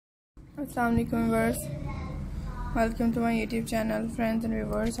Assalamu alaikum viewers, welcome to my YouTube channel. Friends and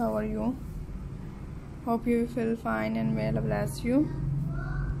viewers, how are you? Hope you feel fine and may Allah bless you.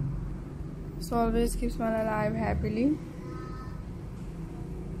 So always keep smile alive happily.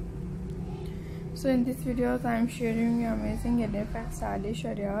 So in this video I am sharing amazing and in fact stylish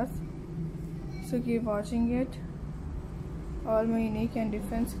ideas, so keep watching it. All my unique and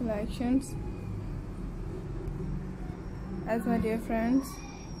different collections. As my dear friends,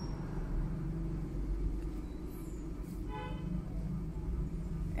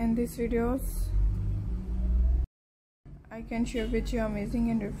 in these videos I can share with you amazing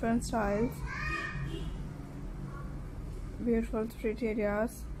and different styles, beautiful pretty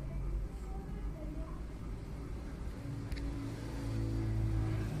areas,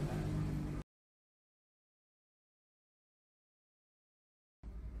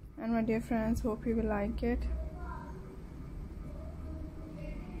 and my dear friends, hope you will like it.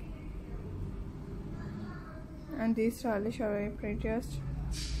 And these stylish are very prettiest.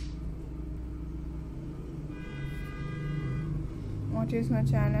 What is my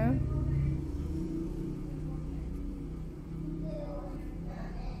channel?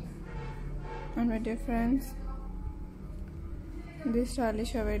 And my dear friends, these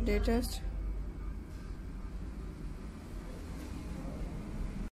stylish are very latest.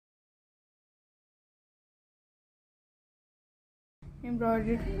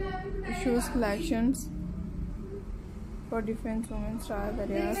 Embroidered shoes collections for different women's style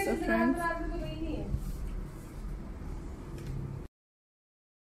areas. So friends,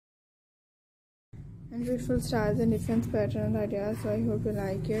 and beautiful styles and different pattern ideas, so I hope you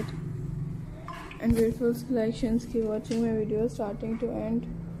like it. And beautiful collections, keep watching my videos starting to end.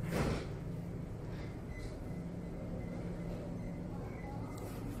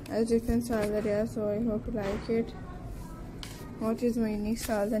 As different styles ideas, so I hope you like it. What is my unique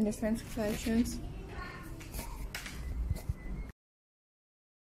styles and different collections?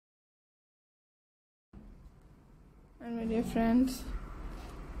 And my dear friends,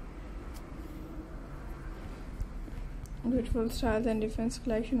 beautiful styles and different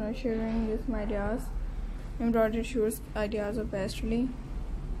collection are sharing with my ideas. Embroidered shoes ideas of pastely.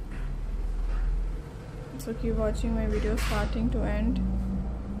 So keep watching my video starting to end.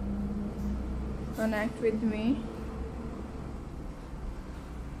 Connect with me.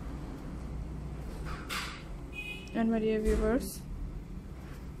 And my dear viewers,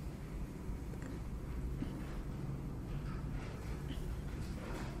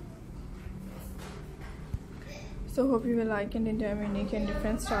 so hope you will like and enjoy my unique and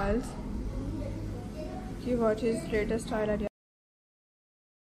different styles. Keep watching latest style ideas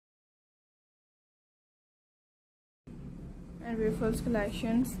and beautiful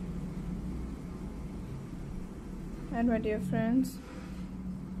collections. And my dear friends,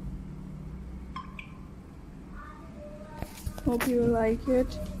 hope you will like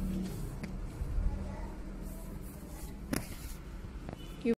it.